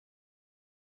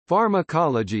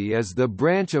Pharmacology is the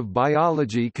branch of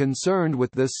biology concerned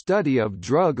with the study of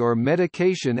drug or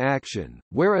medication action,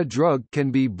 where a drug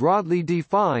can be broadly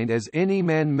defined as any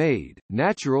man-made,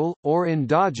 natural, or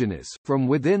endogenous from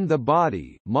within the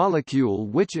body molecule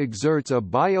which exerts a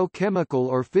biochemical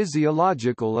or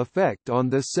physiological effect on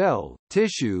the cell,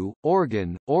 tissue,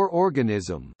 organ, or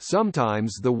organism.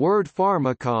 Sometimes the word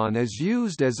pharmacon is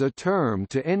used as a term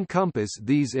to encompass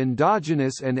these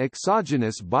endogenous and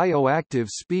exogenous bioactive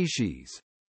species.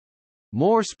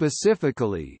 More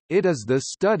specifically, it is the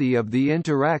study of the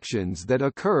interactions that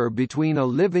occur between a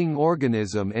living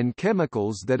organism and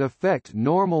chemicals that affect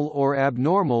normal or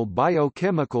abnormal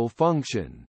biochemical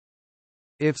function.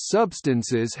 If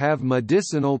substances have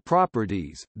medicinal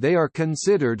properties, they are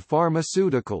considered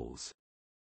pharmaceuticals.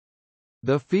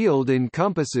 The field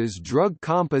encompasses drug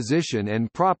composition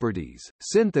and properties,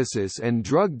 synthesis and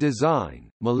drug design,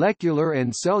 molecular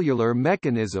and cellular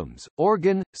mechanisms,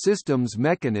 organ, systems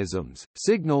mechanisms,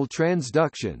 signal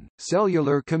transduction,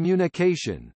 cellular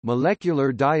communication,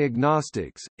 molecular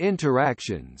diagnostics,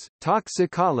 interactions,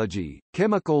 toxicology,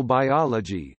 chemical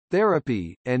biology,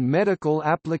 therapy, and medical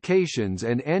applications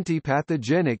and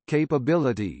antipathogenic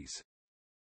capabilities.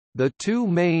 The two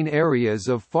main areas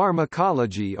of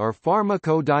pharmacology are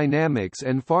pharmacodynamics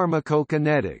and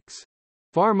pharmacokinetics.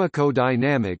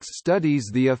 Pharmacodynamics studies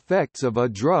the effects of a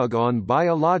drug on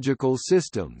biological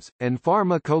systems, and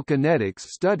pharmacokinetics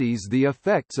studies the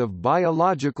effects of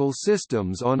biological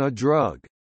systems on a drug.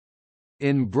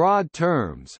 In broad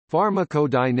terms,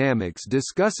 pharmacodynamics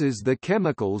discusses the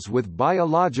chemicals with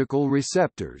biological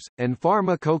receptors, and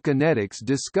pharmacokinetics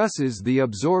discusses the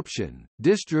absorption,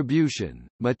 distribution,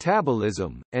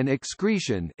 metabolism, and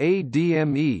excretion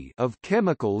 (ADME) of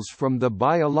chemicals from the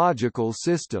biological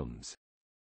systems.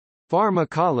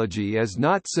 Pharmacology is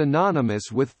not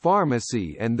synonymous with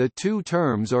pharmacy, and the two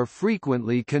terms are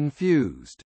frequently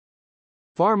confused.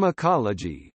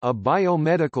 Pharmacology, a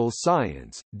biomedical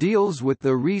science, deals with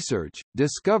the research,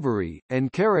 discovery,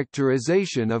 and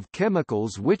characterization of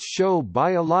chemicals which show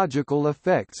biological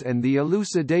effects and the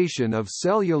elucidation of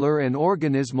cellular and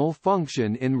organismal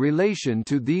function in relation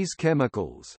to these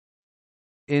chemicals.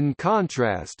 In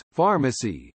contrast,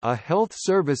 pharmacy, a health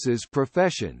services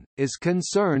profession, is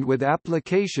concerned with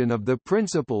application of the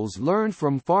principles learned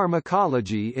from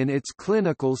pharmacology in its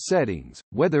clinical settings,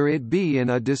 whether it be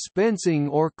in a dispensing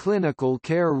or clinical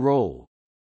care role.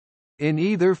 In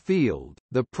either field,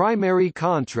 the primary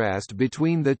contrast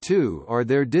between the two are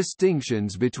their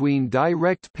distinctions between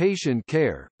direct patient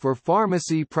care, for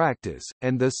pharmacy practice,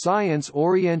 and the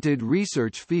science-oriented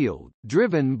research field,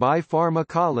 driven by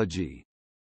pharmacology.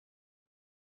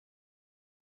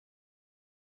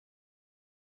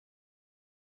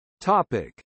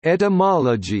 Topic: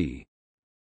 Etymology.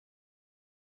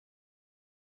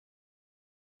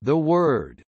 The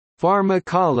word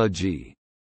pharmacology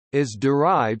is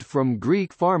derived from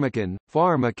Greek pharmakon,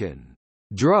 pharmakon,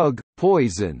 drug,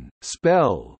 poison,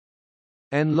 spell,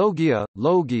 and logia,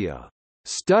 logia,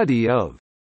 study of,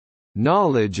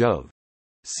 knowledge of.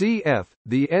 Cf.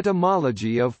 The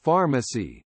etymology of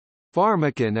pharmacy.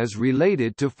 Pharmakon is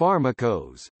related to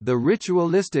pharmakos, the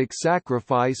ritualistic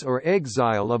sacrifice or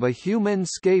exile of a human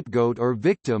scapegoat or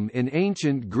victim in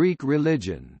ancient Greek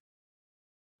religion.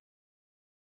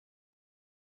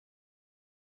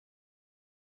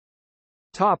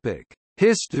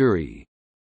 History.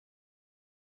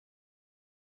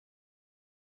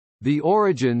 The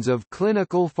origins of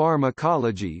clinical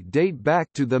pharmacology date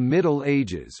back to the Middle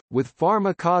Ages, with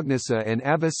Pharmacognosa and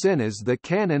Avicenna's The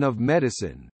Canon of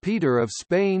Medicine, Peter of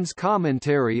Spain's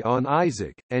commentary on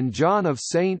Isaac, and John of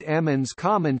St. Ammon's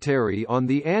commentary on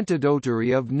the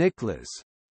Antidotary of Nicholas.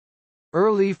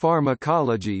 Early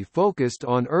pharmacology focused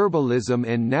on herbalism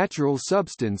and natural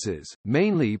substances,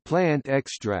 mainly plant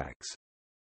extracts.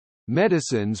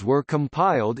 Medicines were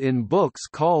compiled in books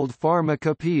called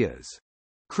pharmacopoeias.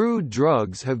 Crude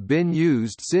drugs have been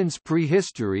used since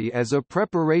prehistory as a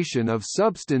preparation of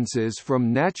substances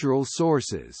from natural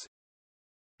sources.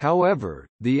 However,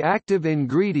 the active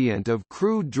ingredient of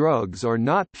crude drugs are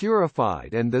not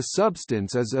purified and the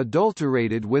substance is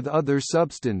adulterated with other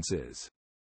substances.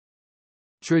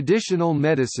 Traditional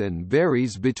medicine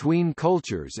varies between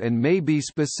cultures and may be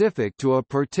specific to a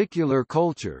particular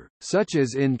culture, such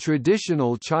as in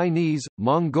traditional Chinese,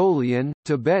 Mongolian,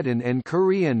 Tibetan and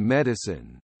Korean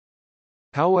medicine.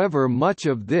 However, much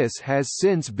of this has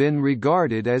since been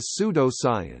regarded as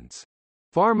pseudoscience.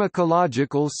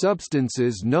 Pharmacological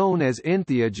substances known as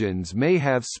entheogens may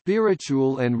have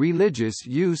spiritual and religious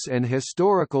use and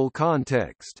historical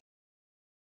context.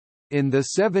 In the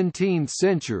 17th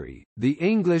century, the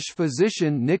English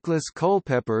physician Nicholas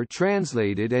Culpeper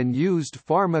translated and used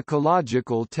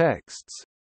pharmacological texts.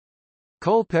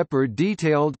 Culpeper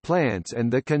detailed plants and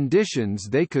the conditions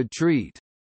they could treat.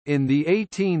 In the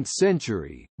 18th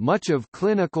century, much of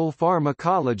clinical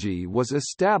pharmacology was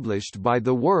established by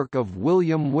the work of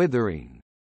William Withering.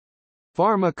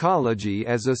 Pharmacology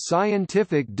as a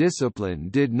scientific discipline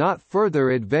did not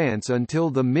further advance until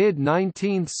the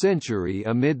mid-19th century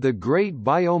amid the great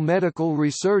biomedical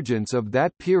resurgence of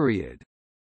that period.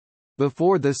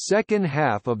 Before the second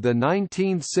half of the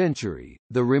 19th century,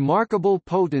 the remarkable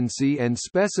potency and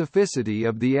specificity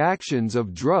of the actions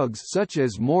of drugs such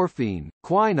as morphine,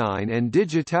 quinine and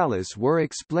digitalis were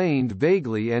explained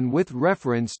vaguely and with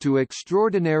reference to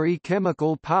extraordinary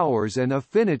chemical powers and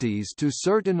affinities to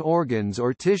certain organs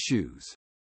or tissues.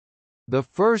 The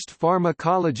first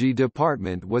pharmacology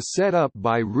department was set up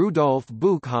by Rudolf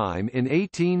Buchheim in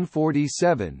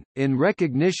 1847, in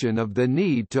recognition of the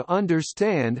need to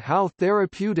understand how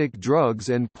therapeutic drugs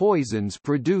and poisons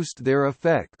produced their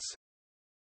effects.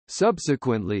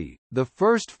 Subsequently, the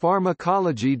first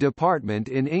pharmacology department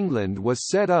in England was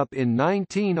set up in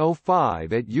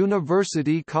 1905 at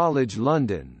University College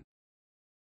London.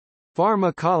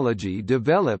 Pharmacology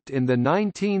developed in the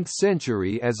 19th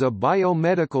century as a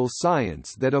biomedical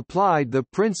science that applied the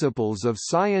principles of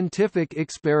scientific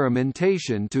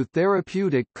experimentation to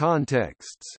therapeutic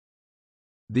contexts.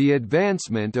 The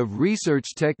advancement of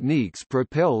research techniques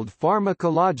propelled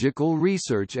pharmacological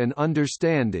research and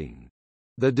understanding.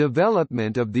 The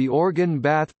development of the organ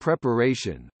bath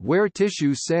preparation, where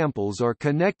tissue samples are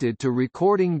connected to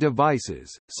recording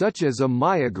devices, such as a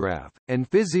myograph, and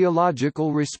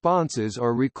physiological responses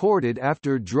are recorded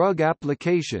after drug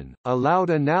application,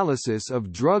 allowed analysis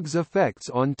of drugs' effects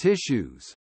on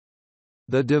tissues.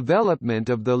 The development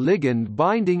of the ligand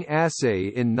binding assay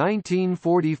in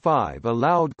 1945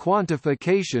 allowed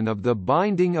quantification of the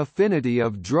binding affinity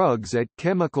of drugs at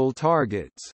chemical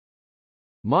targets.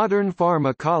 Modern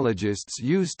pharmacologists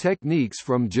use techniques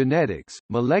from genetics,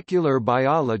 molecular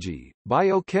biology,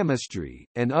 biochemistry,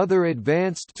 and other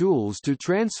advanced tools to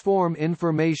transform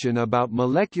information about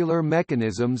molecular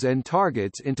mechanisms and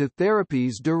targets into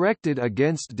therapies directed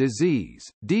against disease,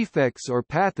 defects or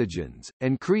pathogens,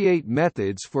 and create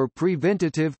methods for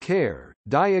preventative care,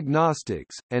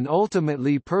 diagnostics, and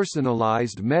ultimately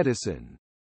personalized medicine.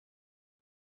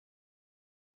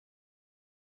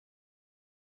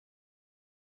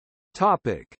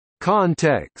 Topic: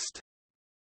 Context.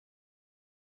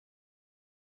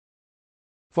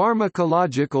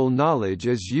 Pharmacological knowledge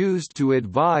is used to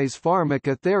advise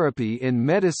pharmacotherapy in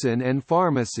medicine and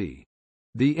pharmacy.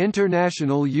 The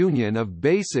International Union of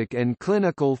Basic and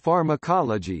Clinical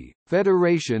Pharmacology,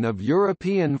 Federation of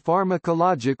European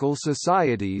Pharmacological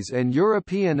Societies and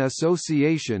European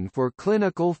Association for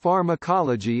Clinical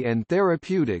Pharmacology and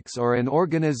Therapeutics are an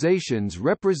organizations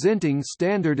representing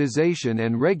standardization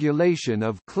and regulation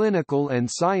of clinical and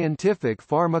scientific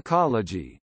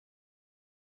pharmacology.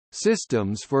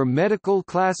 Systems for medical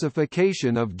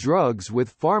classification of drugs with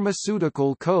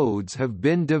pharmaceutical codes have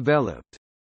been developed.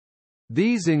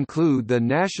 These include the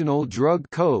National Drug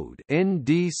Code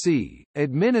 (NDC),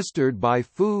 administered by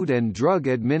Food and Drug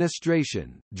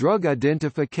Administration, Drug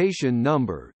Identification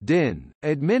Number (DIN),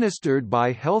 administered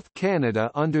by Health Canada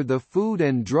under the Food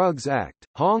and Drugs Act,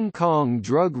 Hong Kong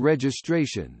Drug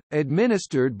Registration,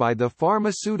 administered by the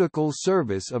Pharmaceutical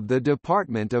Service of the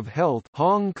Department of Health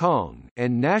Hong Kong,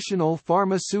 and National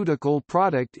Pharmaceutical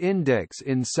Product Index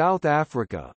in South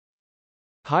Africa.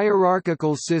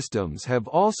 Hierarchical systems have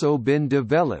also been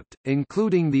developed,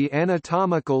 including the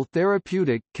Anatomical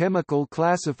Therapeutic Chemical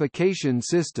Classification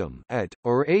System (AT,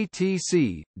 or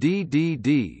ATC,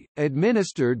 DDD),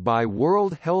 administered by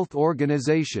World Health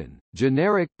Organization,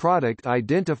 Generic Product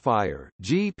Identifier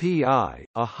 (GPI),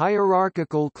 a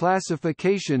hierarchical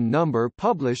classification number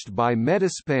published by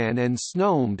Medispan and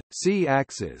SNOMED,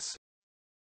 C-axis.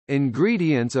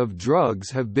 Ingredients of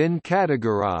drugs have been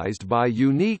categorized by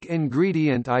unique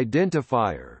ingredient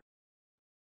identifier.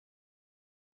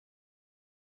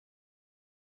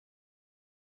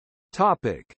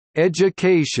 Topic: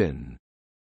 Education.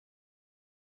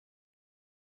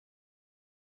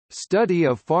 Study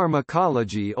of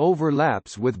pharmacology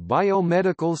overlaps with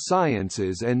biomedical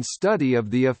sciences and study of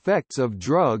the effects of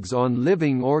drugs on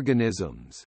living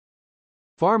organisms.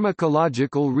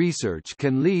 Pharmacological research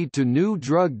can lead to new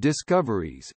drug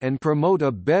discoveries, and promote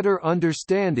a better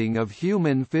understanding of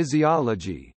human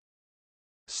physiology.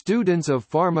 Students of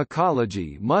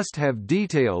pharmacology must have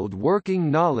detailed working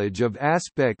knowledge of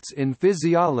aspects in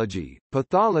physiology,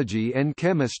 pathology and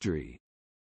chemistry.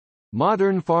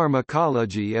 Modern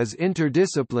pharmacology is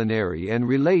interdisciplinary and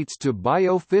relates to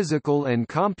biophysical and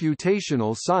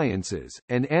computational sciences,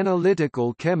 and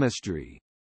analytical chemistry.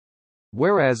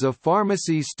 Whereas a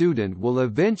pharmacy student will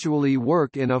eventually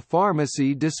work in a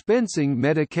pharmacy dispensing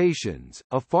medications,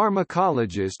 a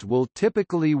pharmacologist will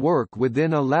typically work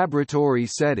within a laboratory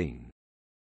setting.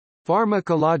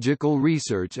 Pharmacological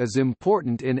research is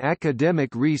important in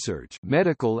academic research,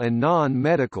 medical and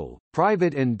non-medical,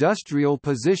 private industrial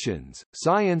positions,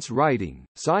 science writing,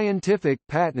 scientific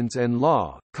patents and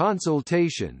law,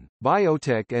 consultation,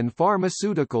 biotech and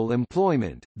pharmaceutical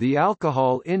employment, the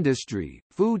alcohol industry,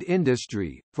 food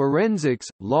industry,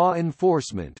 forensics, law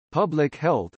enforcement, public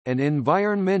health, and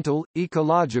environmental,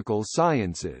 ecological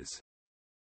sciences.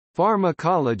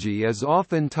 Pharmacology is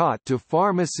often taught to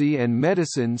pharmacy and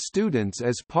medicine students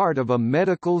as part of a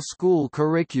medical school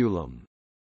curriculum.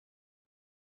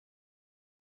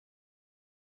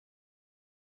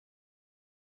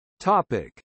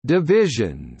 Topic: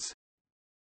 Divisions.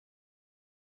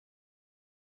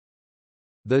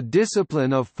 The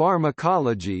discipline of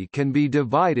pharmacology can be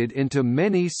divided into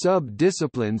many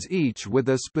sub-disciplines, each with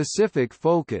a specific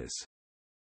focus.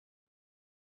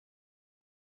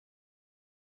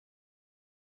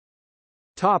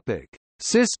 Topic: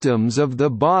 Systems of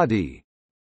the body.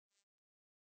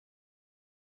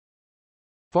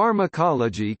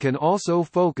 Pharmacology can also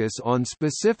focus on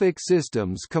specific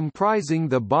systems comprising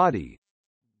the body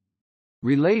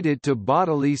related to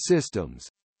bodily systems.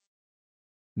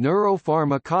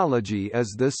 Neuropharmacology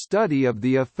is the study of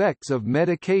the effects of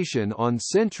medication on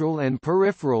central and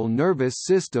peripheral nervous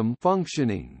system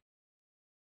functioning.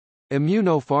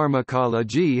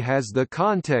 Immunopharmacology has the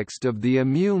context of the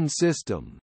immune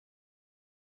system.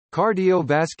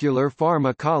 Cardiovascular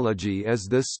pharmacology is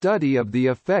the study of the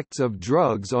effects of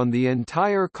drugs on the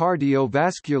entire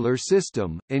cardiovascular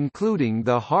system, including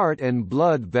the heart and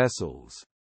blood vessels.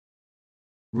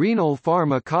 Renal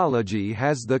pharmacology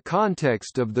has the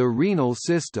context of the renal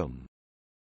system.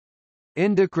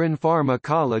 Endocrine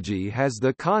pharmacology has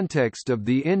the context of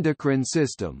the endocrine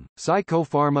system.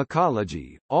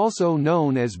 Psychopharmacology, also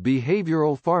known as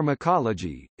behavioral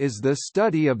pharmacology, is the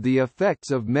study of the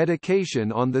effects of medication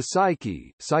on the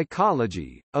psyche,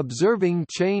 psychology, observing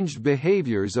changed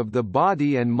behaviors of the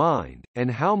body and mind, and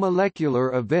how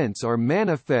molecular events are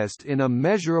manifest in a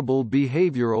measurable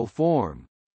behavioral form.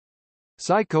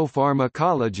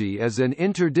 Psychopharmacology is an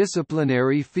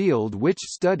interdisciplinary field which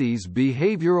studies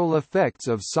behavioral effects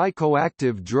of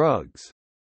psychoactive drugs.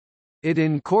 It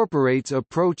incorporates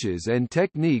approaches and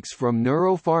techniques from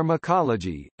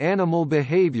neuropharmacology, animal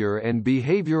behavior and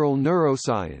behavioral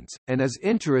neuroscience, and is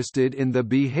interested in the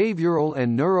behavioral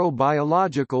and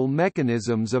neurobiological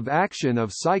mechanisms of action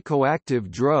of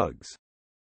psychoactive drugs.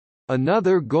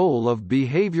 Another goal of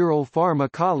behavioral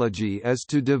pharmacology is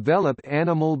to develop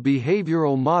animal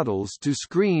behavioral models to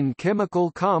screen chemical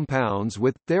compounds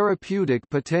with therapeutic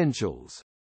potentials.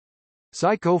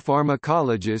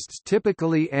 Psychopharmacologists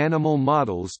typically animal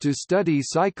models to study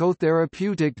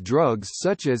psychotherapeutic drugs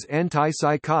such as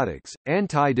antipsychotics,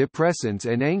 antidepressants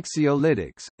and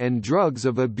anxiolytics, and drugs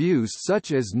of abuse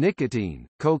such as nicotine,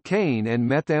 cocaine and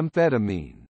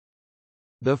methamphetamine.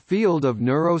 The field of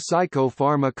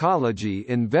neuropsychopharmacology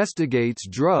investigates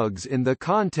drugs in the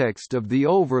context of the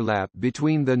overlap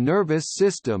between the nervous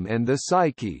system and the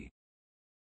psyche.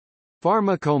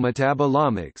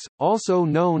 Pharmacometabolomics, also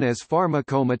known as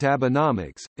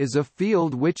pharmacometabonomics, is a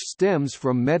field which stems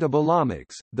from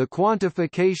metabolomics, the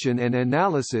quantification and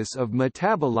analysis of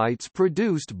metabolites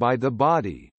produced by the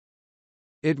body.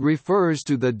 It refers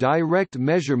to the direct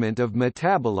measurement of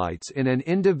metabolites in an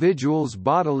individual's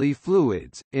bodily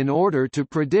fluids, in order to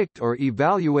predict or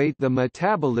evaluate the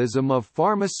metabolism of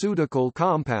pharmaceutical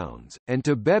compounds, and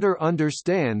to better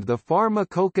understand the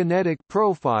pharmacokinetic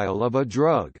profile of a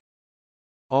drug.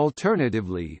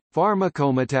 Alternatively,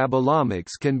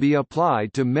 pharmacometabolomics can be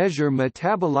applied to measure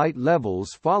metabolite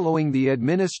levels following the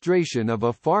administration of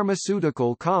a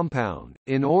pharmaceutical compound,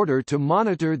 in order to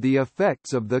monitor the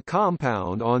effects of the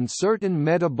compound on certain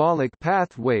metabolic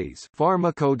pathways.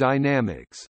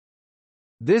 Pharmacodynamics.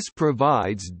 This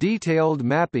provides detailed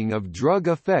mapping of drug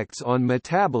effects on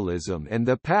metabolism and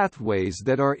the pathways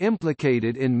that are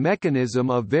implicated in mechanism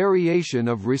of variation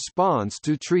of response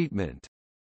to treatment.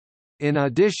 In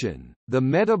addition, the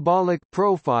metabolic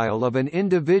profile of an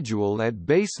individual at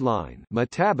baseline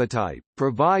metabotype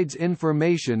provides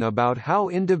information about how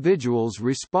individuals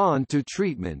respond to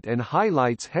treatment and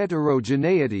highlights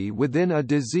heterogeneity within a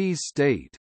disease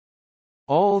state.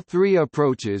 All three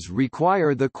approaches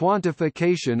require the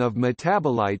quantification of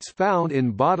metabolites found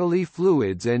in bodily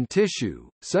fluids and tissue,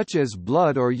 such as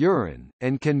blood or urine,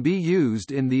 and can be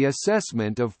used in the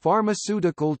assessment of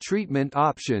pharmaceutical treatment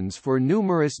options for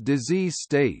numerous disease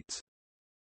states.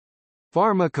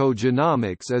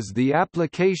 Pharmacodynamics is the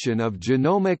application of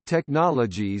genomic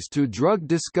technologies to drug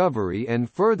discovery and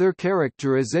further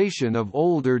characterization of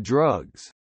older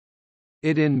drugs.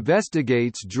 It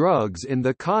investigates drugs in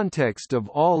the context of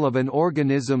all of an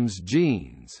organism's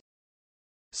genes.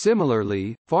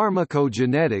 Similarly,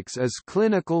 pharmacokinetics is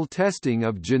clinical testing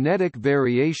of genetic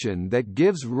variation that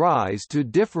gives rise to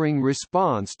differing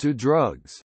response to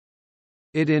drugs.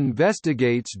 It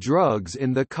investigates drugs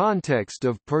in the context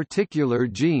of particular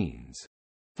genes.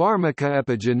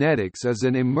 Pharmacoepigenetics is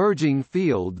an emerging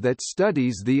field that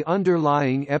studies the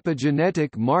underlying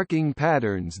epigenetic marking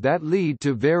patterns that lead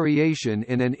to variation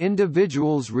in an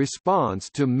individual's response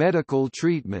to medical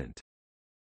treatment.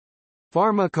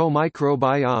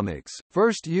 Pharmacomicrobiomics,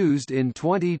 first used in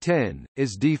 2010,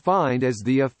 is defined as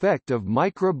the effect of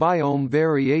microbiome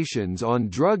variations on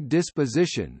drug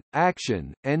disposition,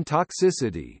 action, and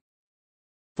toxicity.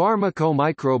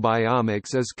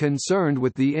 Pharmacomicrobiomics is concerned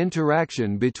with the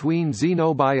interaction between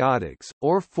xenobiotics,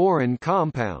 or foreign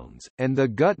compounds, and the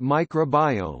gut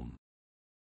microbiome.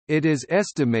 It is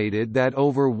estimated that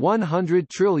over 100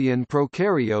 trillion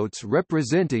prokaryotes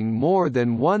representing more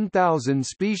than 1,000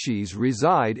 species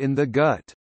reside in the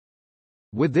gut.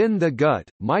 Within the gut,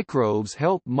 microbes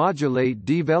help modulate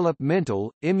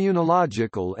developmental,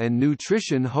 immunological and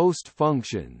nutrition host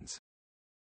functions.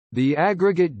 The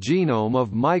aggregate genome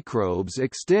of microbes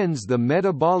extends the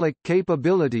metabolic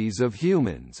capabilities of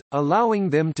humans, allowing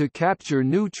them to capture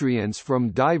nutrients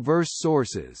from diverse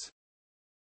sources.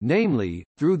 Namely,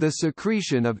 through the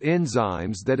secretion of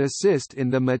enzymes that assist in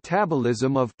the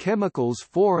metabolism of chemicals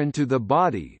foreign to the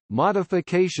body,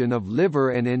 modification of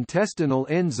liver and intestinal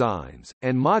enzymes,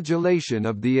 and modulation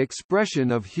of the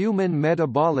expression of human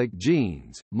metabolic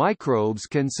genes, microbes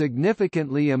can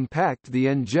significantly impact the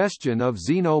ingestion of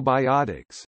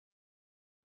xenobiotics.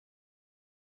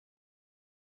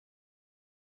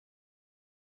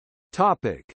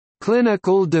 Topic: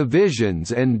 Clinical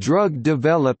divisions and drug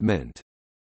development.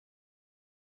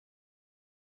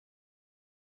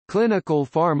 Clinical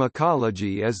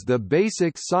pharmacology is the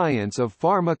basic science of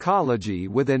pharmacology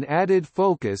with an added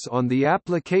focus on the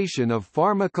application of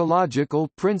pharmacological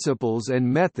principles and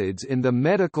methods in the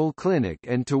medical clinic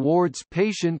and towards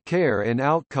patient care and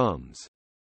outcomes.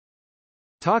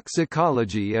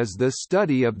 Toxicology is the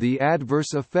study of the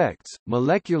adverse effects,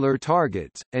 molecular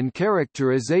targets, and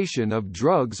characterization of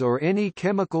drugs or any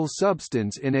chemical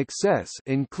substance in excess,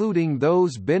 including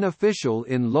those beneficial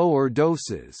in lower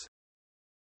doses.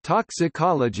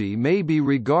 Toxicology may be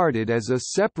regarded as a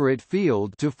separate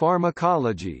field to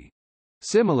pharmacology.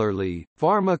 Similarly,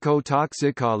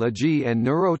 pharmacotoxicology and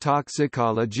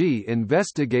neurotoxicology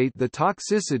investigate the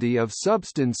toxicity of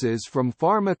substances from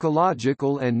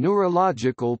pharmacological and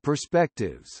neurological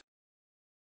perspectives.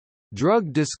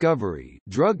 Drug discovery,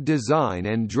 drug design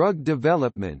and drug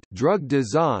development. Drug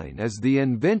design is the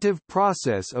inventive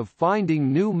process of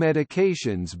finding new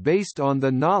medications based on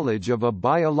the knowledge of a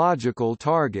biological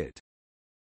target.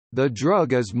 The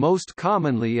drug is most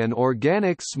commonly an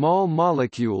organic small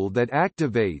molecule that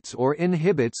activates or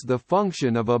inhibits the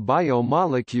function of a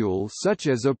biomolecule such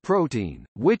as a protein,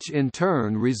 which in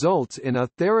turn results in a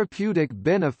therapeutic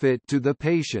benefit to the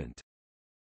patient.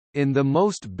 In the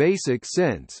most basic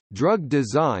sense, drug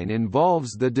design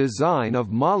involves the design of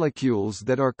molecules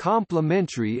that are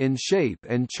complementary in shape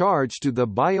and charge to the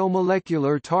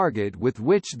biomolecular target with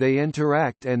which they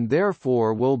interact and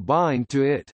therefore will bind to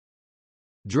it.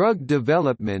 Drug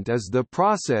development is the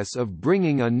process of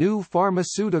bringing a new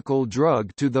pharmaceutical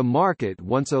drug to the market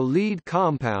once a lead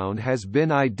compound has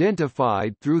been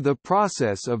identified through the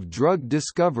process of drug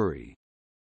discovery.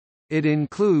 It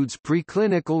includes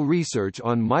preclinical research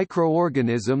on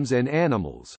microorganisms and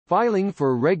animals, filing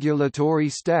for regulatory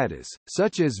status,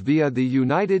 such as via the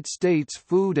United States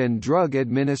Food and Drug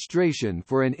Administration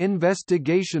for an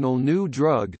investigational new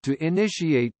drug to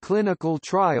initiate clinical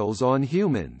trials on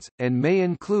humans, and may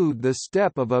include the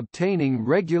step of obtaining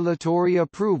regulatory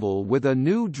approval with a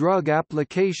new drug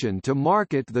application to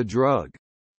market the drug.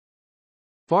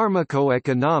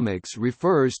 Pharmacoeconomics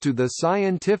refers to the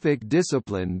scientific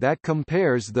discipline that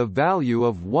compares the value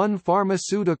of one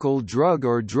pharmaceutical drug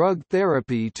or drug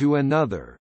therapy to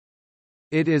another.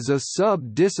 It is a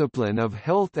sub-discipline of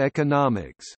health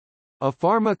economics. A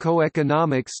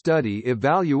pharmacoeconomic study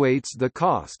evaluates the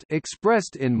cost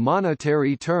expressed in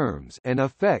monetary terms and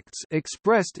effects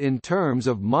expressed in terms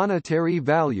of monetary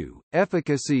value,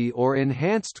 efficacy or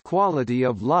enhanced quality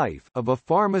of life of a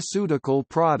pharmaceutical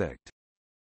product.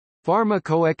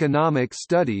 Pharmacoeconomic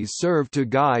studies serve to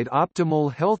guide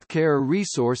optimal healthcare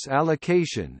resource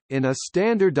allocation, in a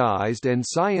standardized and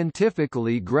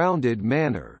scientifically grounded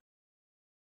manner.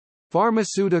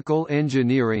 Pharmaceutical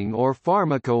engineering or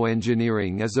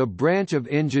pharmacoengineering is a branch of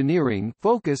engineering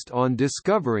focused on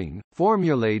discovering,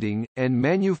 formulating, and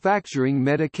manufacturing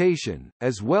medication,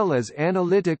 as well as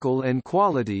analytical and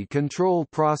quality control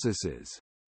processes.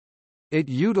 It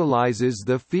utilizes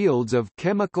the fields of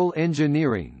chemical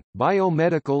engineering,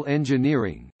 biomedical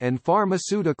engineering, and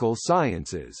pharmaceutical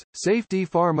sciences. Safety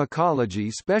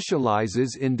pharmacology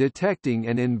specializes in detecting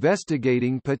and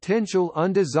investigating potential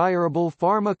undesirable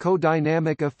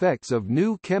pharmacodynamic effects of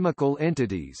new chemical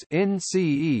entities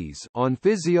 (NCEs) on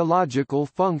physiological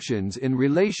functions in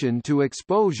relation to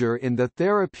exposure in the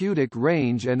therapeutic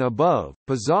range and above.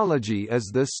 Posology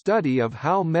is the study of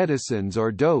how medicines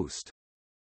are dosed.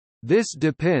 This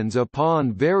depends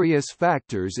upon various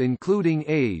factors including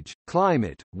age,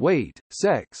 climate, weight,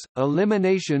 sex,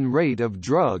 elimination rate of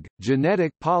drug,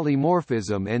 genetic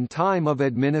polymorphism and time of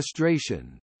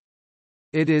administration.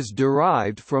 It is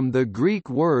derived from the Greek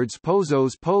words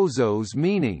posos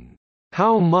meaning,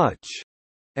 how much,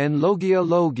 and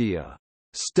logia,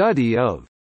 study of.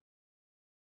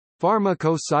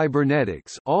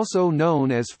 Pharmacocybernetics, also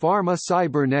known as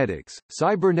pharma-cybernetics,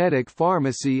 cybernetic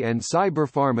pharmacy and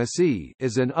cyberpharmacy,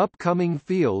 is an upcoming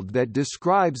field that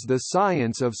describes the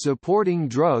science of supporting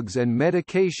drugs and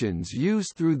medications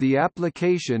used through the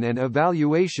application and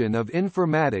evaluation of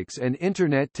informatics and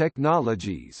Internet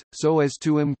technologies, so as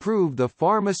to improve the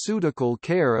pharmaceutical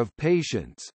care of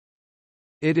patients.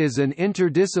 It is an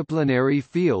interdisciplinary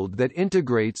field that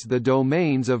integrates the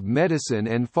domains of medicine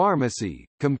and pharmacy,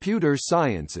 computer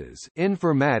sciences,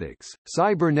 informatics,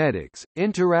 cybernetics,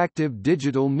 interactive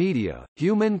digital media,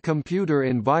 human-computer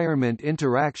environment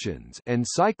interactions, and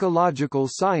psychological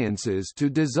sciences to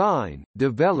design,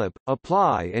 develop,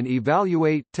 apply and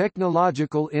evaluate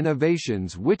technological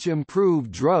innovations which improve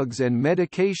drugs and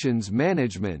medications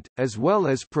management, as well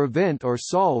as prevent or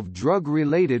solve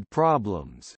drug-related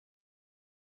problems.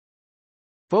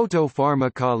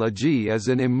 Photopharmacology is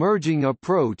an emerging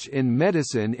approach in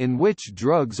medicine in which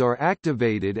drugs are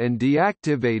activated and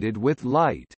deactivated with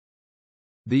light.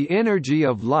 The energy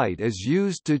of light is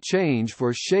used to change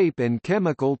for shape and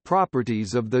chemical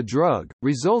properties of the drug,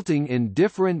 resulting in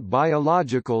different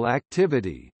biological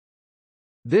activity.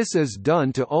 This is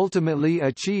done to ultimately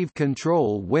achieve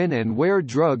control when and where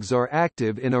drugs are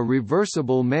active in a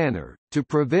reversible manner, to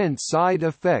prevent side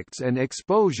effects and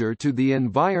exposure to the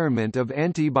environment of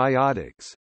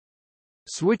antibiotics.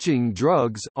 Switching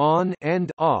drugs on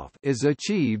and off is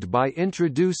achieved by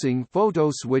introducing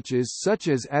photoswitches such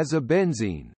as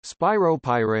azobenzene,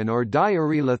 spiropyrin or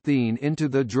diarylethene into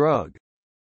the drug.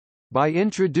 By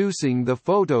introducing the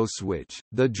photoswitch,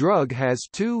 the drug has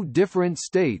two different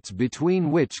states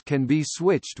between which can be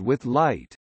switched with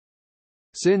light.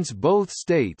 Since both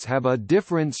states have a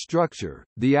different structure,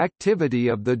 the activity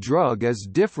of the drug is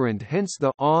different, hence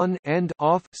the on and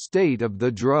off state of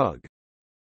the drug.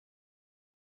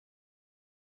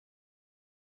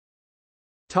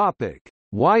 Topic: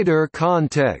 Wider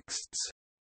contexts.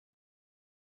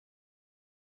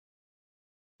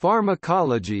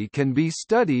 Pharmacology can be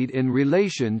studied in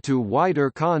relation to wider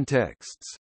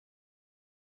contexts.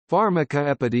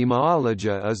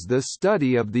 Pharmacoepidemiology is the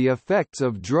study of the effects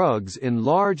of drugs in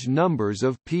large numbers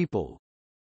of people.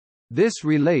 This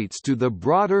relates to the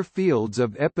broader fields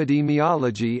of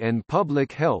epidemiology and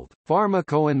public health.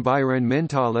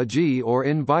 Pharmacoenvironmentology or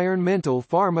environmental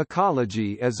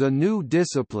pharmacology is a new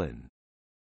discipline.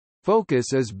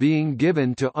 Focus is being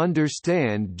given to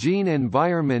understand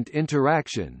gene-environment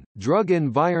interaction,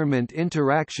 drug-environment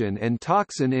interaction and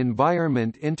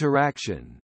toxin-environment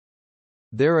interaction.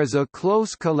 There is a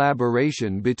close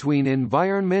collaboration between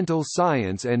environmental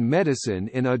science and medicine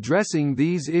in addressing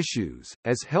these issues,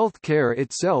 as healthcare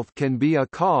itself can be a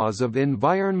cause of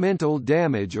environmental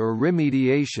damage or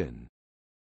remediation.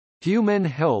 Human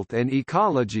health and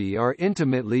ecology are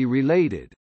intimately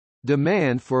related.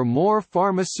 Demand for more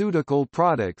pharmaceutical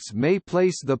products may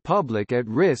place the public at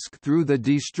risk through the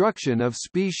destruction of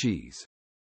species.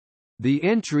 The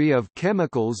entry of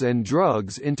chemicals and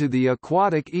drugs into the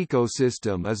aquatic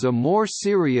ecosystem is a more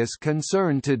serious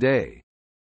concern today.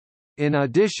 In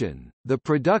addition, the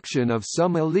production of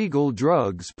some illegal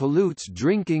drugs pollutes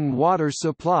drinking water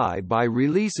supply by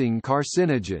releasing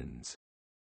carcinogens.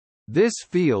 This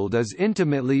field is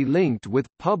intimately linked with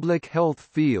public health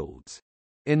fields.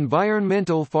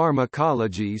 Environmental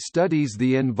pharmacology studies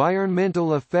the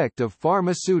environmental effect of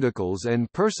pharmaceuticals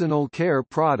and personal care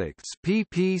products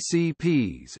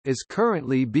 (PPCPs) is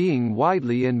currently being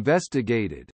widely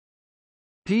investigated.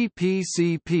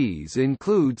 PPCPs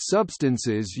include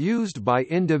substances used by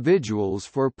individuals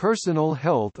for personal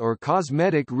health or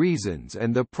cosmetic reasons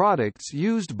and the products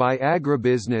used by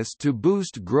agribusiness to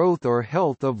boost growth or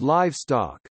health of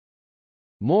livestock.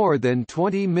 More than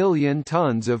 20 million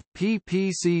tons of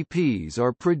PPCPs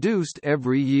are produced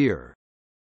every year.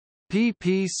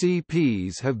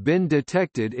 PPCPs have been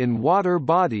detected in water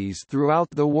bodies throughout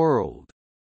the world.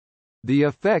 The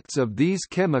effects of these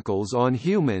chemicals on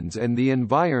humans and the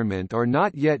environment are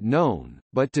not yet known,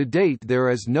 but to date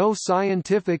there is no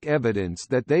scientific evidence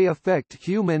that they affect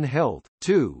human health.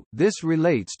 2. This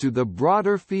relates to the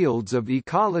broader fields of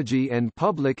ecology and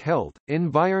public health.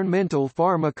 Environmental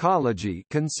pharmacology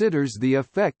considers the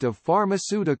effect of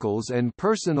pharmaceuticals and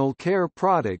personal care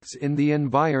products in the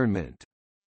environment.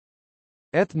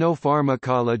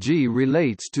 Ethnopharmacology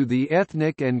relates to the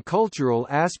ethnic and cultural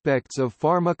aspects of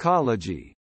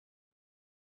pharmacology.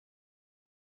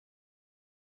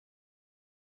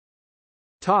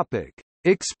 Topic: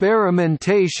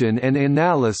 Experimentation and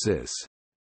analysis.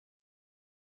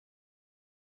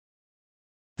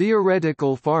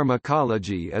 Theoretical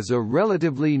pharmacology is a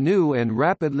relatively new and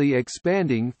rapidly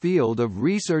expanding field of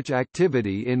research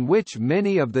activity in which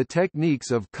many of the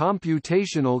techniques of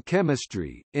computational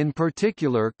chemistry, in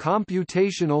particular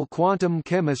computational quantum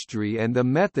chemistry and the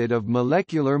method of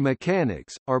molecular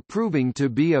mechanics, are proving to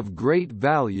be of great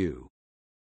value.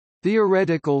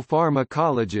 Theoretical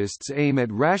pharmacologists aim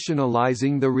at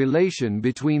rationalizing the relation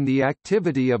between the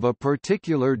activity of a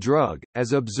particular drug,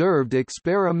 as observed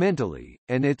experimentally,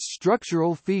 and its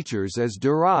structural features as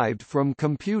derived from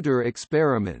computer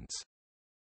experiments.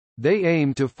 They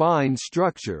aim to find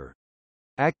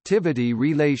structure-activity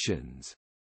relations.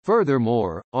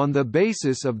 Furthermore, on the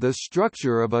basis of the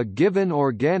structure of a given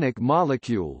organic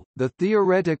molecule, the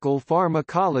theoretical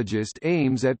pharmacologist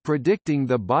aims at predicting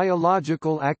the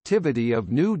biological activity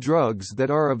of new drugs that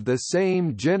are of the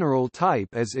same general type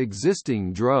as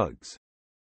existing drugs.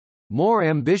 More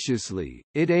ambitiously,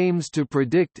 it aims to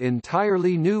predict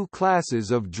entirely new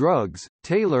classes of drugs,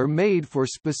 tailor-made for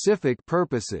specific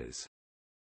purposes.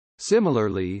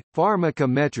 Similarly,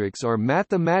 pharmacometrics are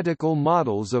mathematical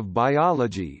models of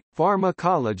biology,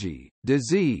 pharmacology,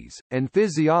 disease, and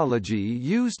physiology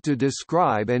used to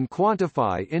describe and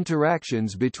quantify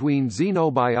interactions between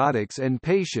xenobiotics and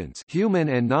patients, human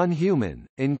and non-human,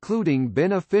 including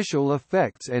beneficial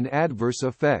effects and adverse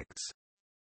effects.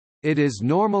 It is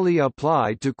normally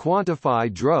applied to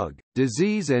quantify drug,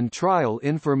 disease and trial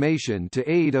information to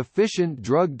aid efficient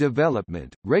drug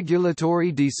development,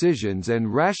 regulatory decisions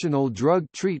and rational drug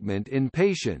treatment in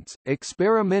patients.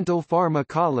 Experimental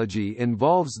pharmacology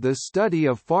involves the study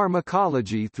of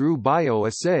pharmacology through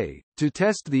bioassay, to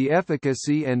test the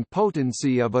efficacy and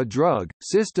potency of a drug.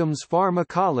 Systems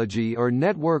pharmacology or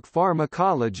network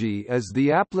pharmacology is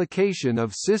the application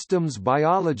of systems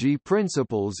biology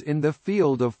principles in the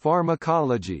field of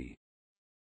pharmacology.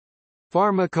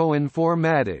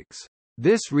 Pharmacoinformatics.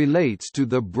 This relates to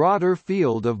the broader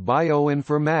field of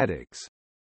bioinformatics.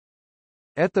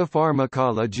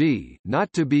 Ethopharmacology,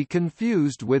 not to be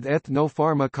confused with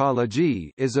ethnopharmacology,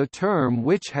 is a term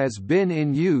which has been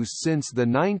in use since the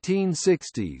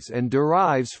 1960s and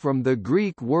derives from the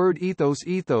Greek word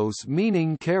ethos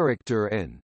meaning character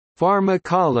and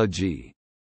pharmacology,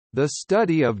 the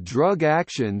study of drug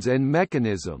actions and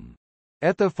mechanism.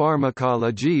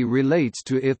 Ethopharmacology relates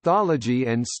to ethology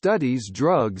and studies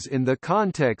drugs in the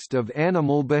context of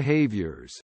animal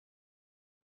behaviors.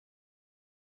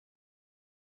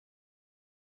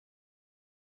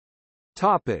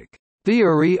 Topic: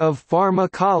 Theory of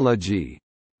pharmacology.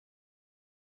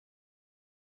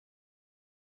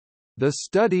 The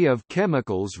study of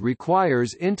chemicals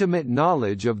requires intimate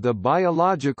knowledge of the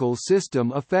biological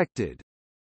system affected.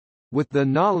 With the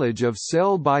knowledge of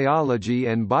cell biology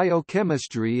and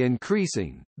biochemistry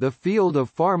increasing, the field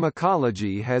of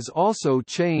pharmacology has also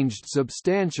changed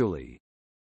substantially.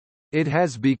 It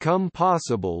has become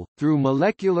possible, through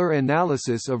molecular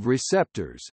analysis of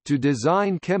receptors, to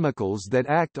design chemicals that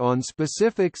act on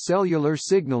specific cellular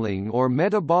signaling or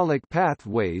metabolic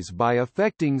pathways by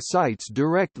affecting sites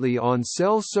directly on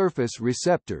cell surface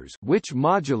receptors, which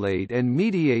modulate and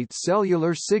mediate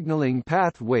cellular signaling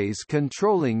pathways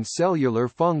controlling cellular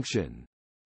function.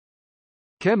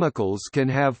 Chemicals can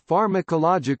have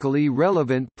pharmacologically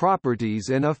relevant properties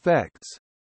and effects.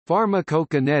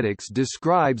 Pharmacokinetics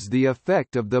describes the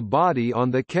effect of the body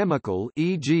on the chemical,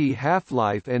 e.g.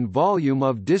 half-life and volume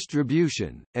of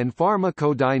distribution, and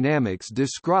pharmacodynamics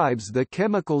describes the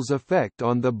chemical's effect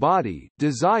on the body,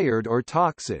 desired or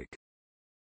toxic.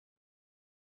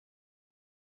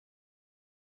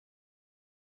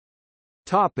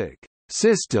 Topic: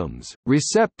 Systems,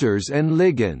 receptors and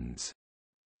ligands.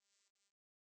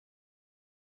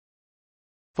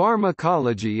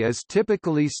 Pharmacology is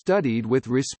typically studied with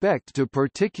respect to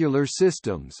particular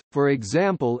systems, for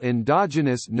example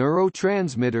endogenous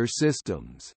neurotransmitter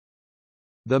systems.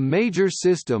 The major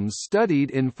systems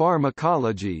studied in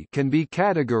pharmacology can be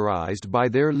categorized by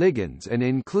their ligands and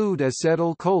include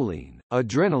acetylcholine,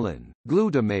 adrenaline,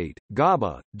 glutamate,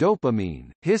 GABA,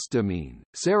 dopamine, histamine,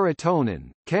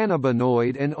 serotonin,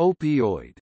 cannabinoid and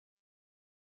opioid.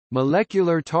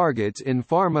 Molecular targets in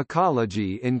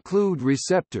pharmacology include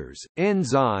receptors,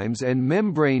 enzymes and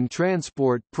membrane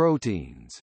transport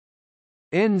proteins.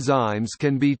 Enzymes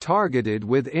can be targeted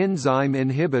with enzyme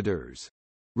inhibitors.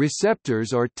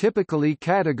 Receptors are typically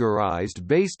categorized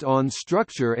based on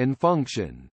structure and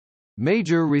function.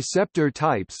 Major receptor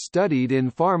types studied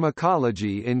in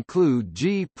pharmacology include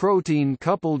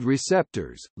G-protein-coupled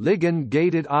receptors,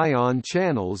 ligand-gated ion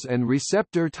channels and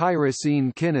receptor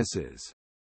tyrosine kinases.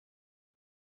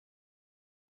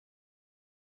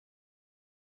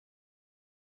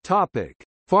 Topic: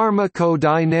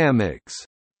 Pharmacodynamics.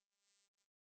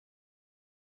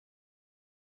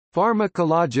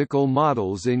 Pharmacological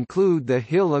models include the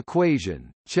Hill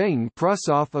equation,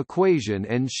 Chang-Prussoff equation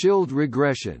and Schild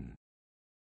regression.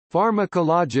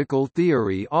 Pharmacological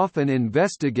theory often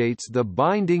investigates the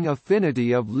binding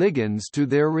affinity of ligands to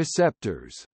their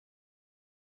receptors.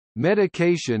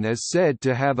 Medication is said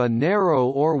to have a narrow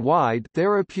or wide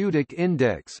therapeutic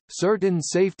index, certain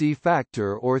safety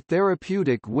factor or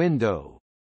therapeutic window.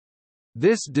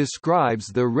 This describes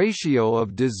the ratio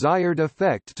of desired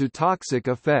effect to toxic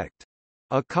effect.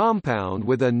 A compound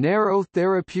with a narrow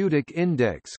therapeutic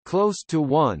index close to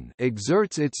 1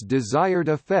 exerts its desired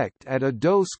effect at a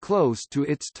dose close to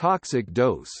its toxic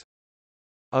dose.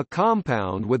 A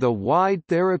compound with a wide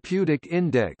therapeutic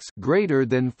index greater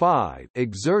than 5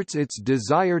 exerts its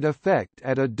desired effect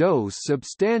at a dose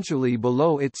substantially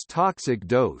below its toxic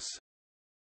dose.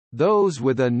 Those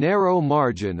with a narrow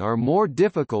margin are more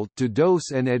difficult to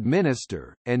dose and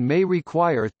administer, and may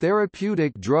require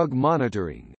therapeutic drug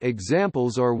monitoring.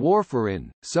 Examples are warfarin,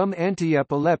 some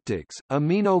antiepileptics,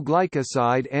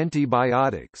 aminoglycoside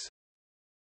antibiotics.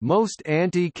 Most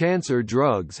anti-cancer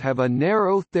drugs have a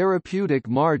narrow therapeutic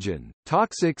margin.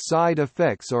 Toxic side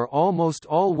effects are almost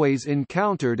always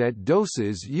encountered at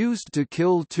doses used to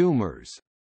kill tumors.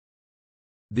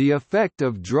 The effect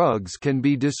of drugs can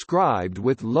be described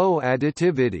with low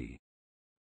additivity.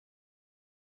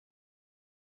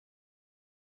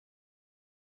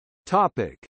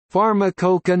 Topic: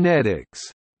 Pharmacokinetics.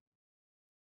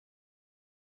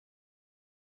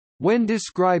 When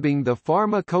describing the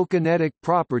pharmacokinetic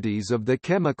properties of the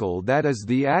chemical that is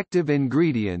the active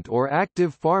ingredient or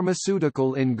active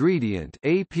pharmaceutical ingredient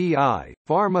 (API),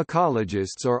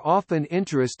 pharmacologists are often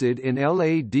interested in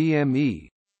LADME.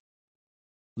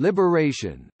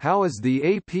 Liberation, how is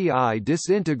the API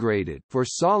disintegrated for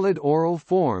solid oral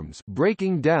forms,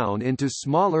 breaking down into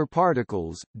smaller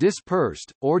particles,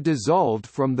 dispersed, or dissolved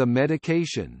from the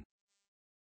medication.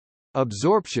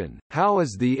 Absorption, how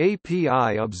is the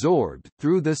API absorbed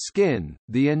through the skin,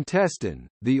 the intestine,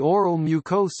 the oral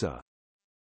mucosa.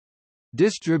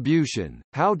 Distribution,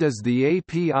 how does the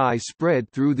API spread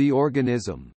through the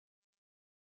organism.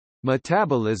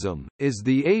 Metabolism, is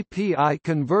the API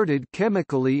converted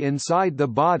chemically inside the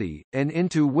body, and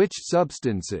into which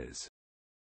substances?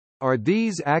 Are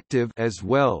these active as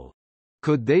well?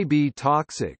 Could they be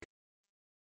toxic?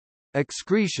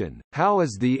 Excretion, how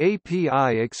is the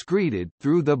API excreted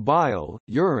through the bile,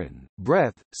 urine,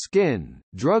 breath, skin?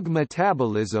 Drug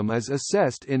metabolism is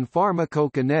assessed in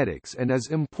pharmacokinetics and is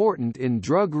important in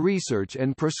drug research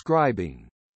and prescribing.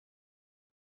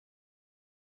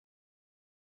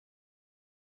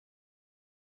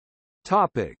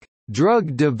 Topic: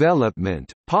 Drug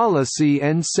development, policy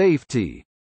and safety.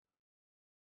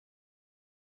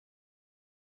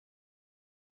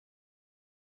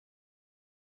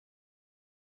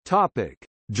 Topic: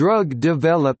 Drug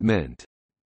development.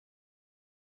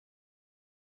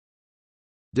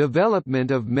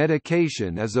 Development of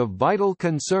medication is of vital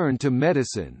concern to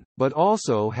medicine, but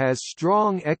also has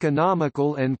strong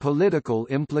economical and political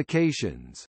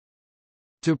implications.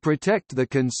 To protect the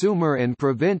consumer and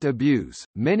prevent abuse,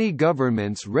 many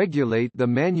governments regulate the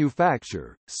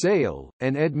manufacture, sale,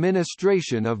 and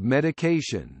administration of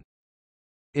medication.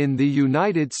 In the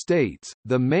United States,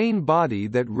 the main body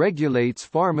that regulates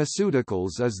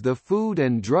pharmaceuticals is the Food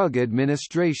and Drug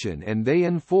Administration, and they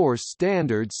enforce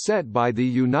standards set by the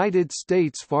United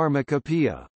States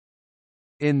Pharmacopoeia.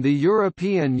 In the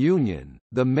European Union,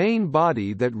 the main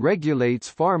body that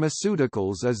regulates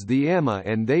pharmaceuticals is the EMA,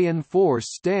 and they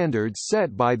enforce standards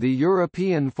set by the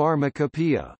European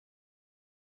Pharmacopoeia.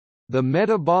 The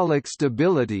metabolic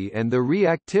stability and the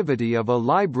reactivity of a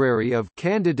library of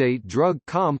candidate drug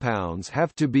compounds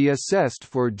have to be assessed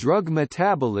for drug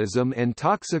metabolism and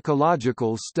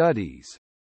toxicological studies.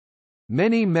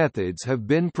 Many methods have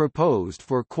been proposed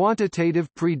for quantitative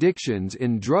predictions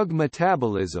in drug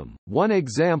metabolism. One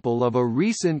example of a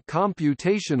recent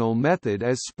computational method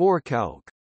is SporeCalc.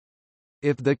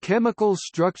 If the chemical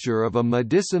structure of a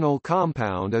medicinal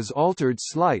compound is altered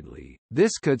slightly,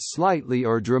 this could slightly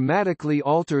or dramatically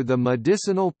alter the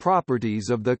medicinal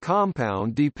properties of the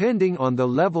compound depending on the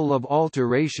level of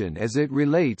alteration as it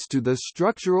relates to the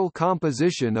structural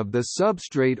composition of the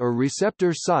substrate or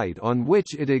receptor site on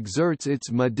which it exerts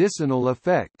its medicinal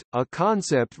effect, a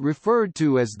concept referred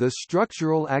to as the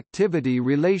structural activity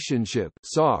relationship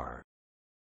 (SAR).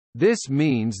 This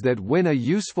means that when a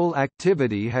useful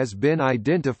activity has been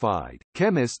identified,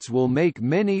 chemists will make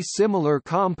many similar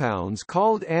compounds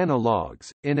called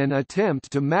analogues, in an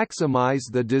attempt to maximize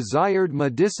the desired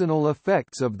medicinal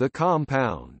effects of the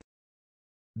compound.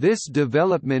 This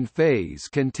development phase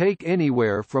can take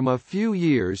anywhere from a few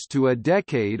years to a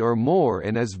decade or more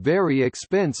and is very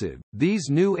expensive. These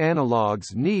new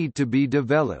analogues need to be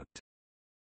developed.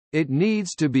 It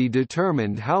needs to be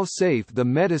determined how safe the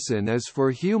medicine is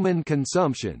for human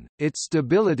consumption, its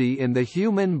stability in the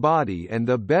human body, and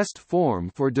the best form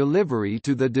for delivery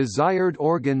to the desired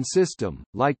organ system,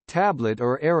 like tablet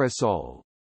or aerosol.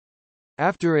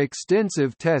 After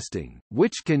extensive testing,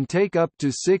 which can take up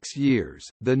to 6 years,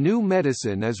 the new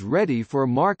medicine is ready for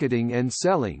marketing and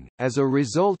selling. As a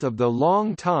result of the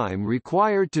long time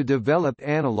required to develop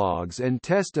analogues and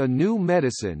test a new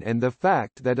medicine, and the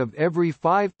fact that of every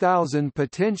 5,000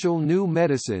 potential new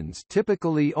medicines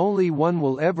typically only one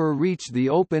will ever reach the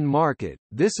open market,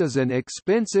 this is an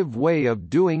expensive way of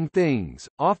doing things,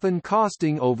 often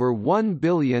costing over $1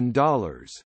 billion.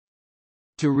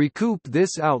 To recoup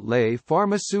this outlay,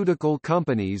 pharmaceutical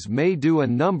companies may do a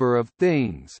number of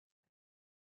things.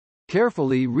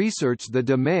 Carefully research the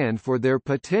demand for their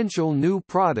potential new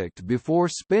product before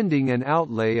spending an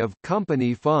outlay of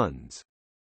company funds.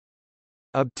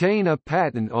 Obtain a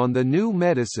patent on the new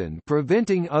medicine,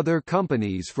 preventing other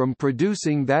companies from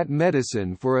producing that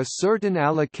medicine for a certain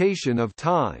allocation of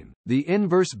time. The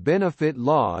inverse benefit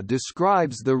law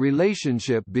describes the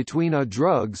relationship between a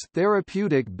drug's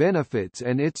therapeutic benefits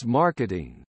and its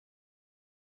marketing.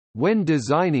 When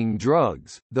designing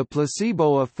drugs, the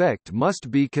placebo effect must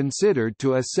be considered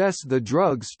to assess the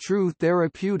drug's true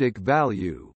therapeutic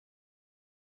value.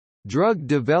 Drug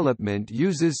development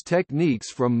uses techniques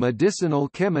from medicinal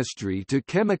chemistry to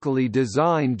chemically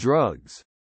design drugs.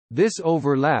 This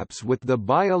overlaps with the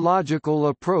biological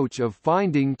approach of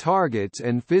finding targets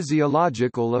and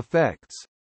physiological effects.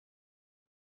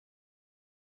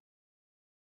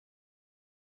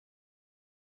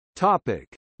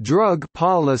 Topic: Drug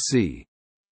policy.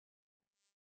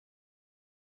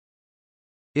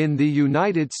 In the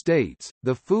United States,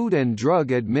 the Food and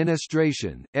Drug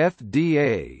Administration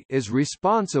 (FDA) is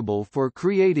responsible for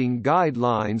creating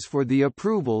guidelines for the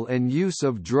approval and use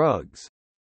of drugs.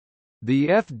 The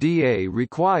FDA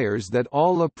requires that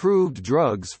all approved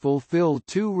drugs fulfill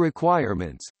two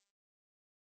requirements.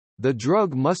 The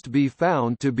drug must be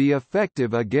found to be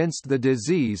effective against the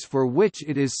disease for which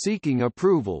it is seeking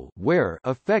approval, where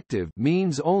effective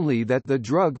means only that the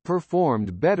drug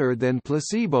performed better than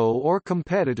placebo or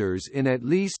competitors in at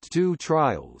least 2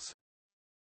 trials.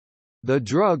 The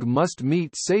drug must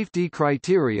meet safety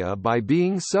criteria by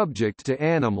being subject to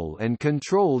animal and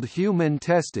controlled human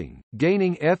testing.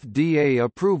 Gaining FDA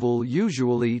approval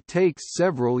usually takes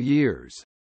several years.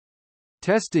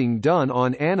 Testing done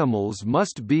on animals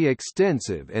must be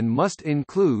extensive and must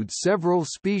include several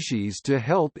species to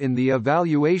help in the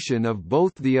evaluation of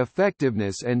both the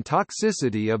effectiveness and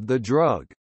toxicity of the drug.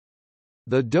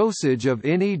 The dosage of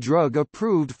any drug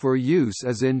approved for use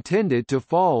is intended to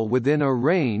fall within a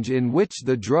range in which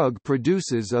the drug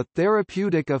produces a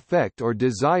therapeutic effect or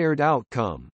desired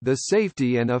outcome. The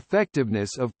safety and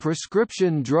effectiveness of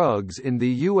prescription drugs in the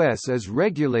U.S. is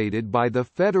regulated by the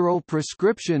Federal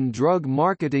Prescription Drug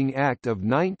Marketing Act of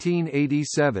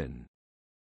 1987.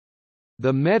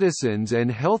 The Medicines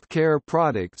and Healthcare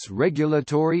Products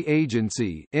Regulatory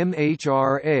Agency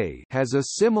 (MHRA) has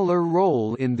a similar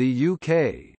role in the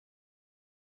UK.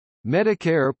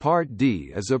 Medicare Part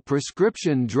D is a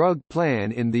prescription drug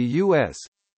plan in the U.S.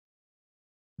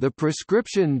 The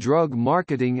Prescription Drug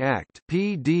Marketing Act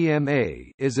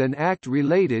 (PDMA) is an act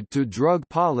related to drug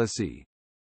policy.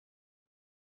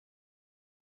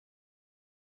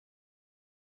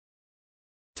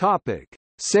 Topic: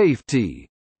 Safety.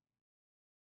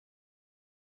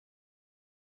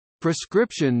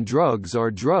 Prescription drugs are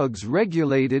drugs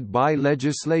regulated by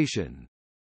legislation.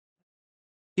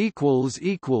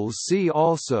 See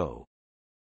also